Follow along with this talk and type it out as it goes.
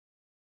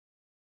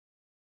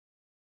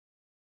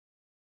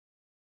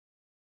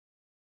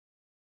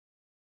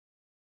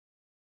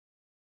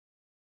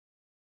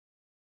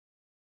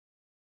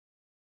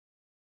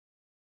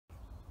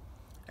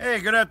Hey,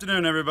 good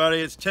afternoon, everybody.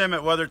 It's Tim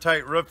at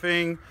Weathertight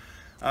Roofing.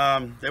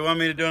 They want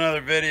me to do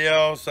another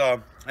video,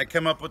 so I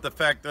came up with the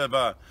fact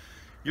of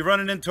you're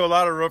running into a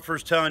lot of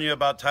roofers telling you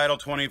about Title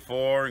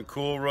 24 and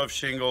cool roof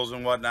shingles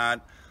and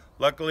whatnot.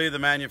 Luckily, the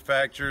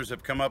manufacturers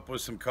have come up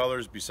with some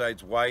colors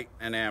besides white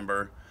and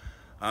amber.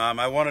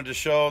 I wanted to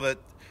show that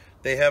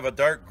they have a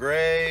dark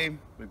gray.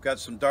 We've got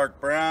some dark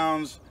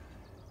browns.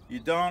 You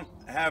don't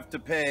have to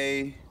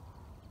pay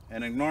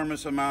an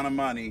enormous amount of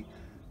money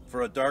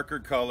for a darker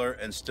color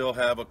and still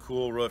have a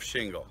cool roof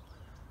shingle.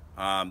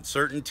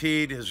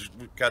 Certainteed has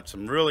got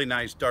some really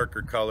nice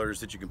darker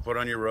colors that you can put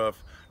on your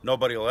roof.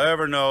 Nobody will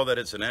ever know that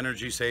it's an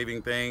energy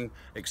saving thing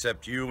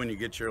except you when you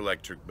get your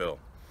electric bill.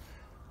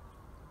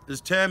 This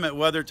is Tim at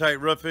Weathertight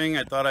Roofing.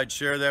 I thought I'd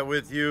share that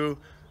with you.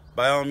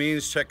 By all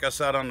means, check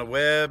us out on the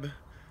web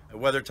at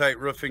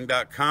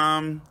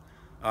weathertightroofing.com.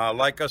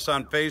 Like us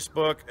on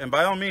Facebook, and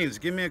by all means,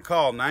 give me a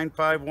call,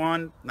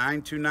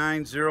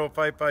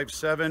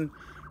 951-929-0557.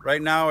 Right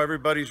now,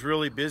 everybody's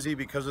really busy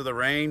because of the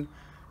rain.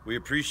 We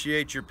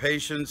appreciate your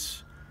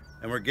patience,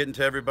 and we're getting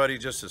to everybody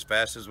just as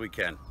fast as we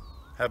can.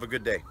 Have a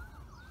good day.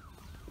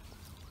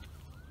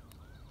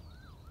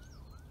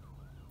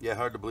 Yeah,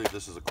 hard to believe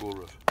this is a cool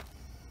roof.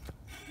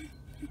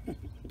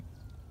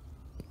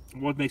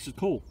 What makes it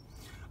cool?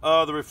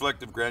 The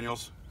reflective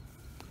granules.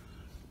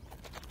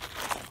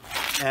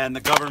 And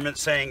the government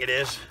saying it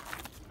is.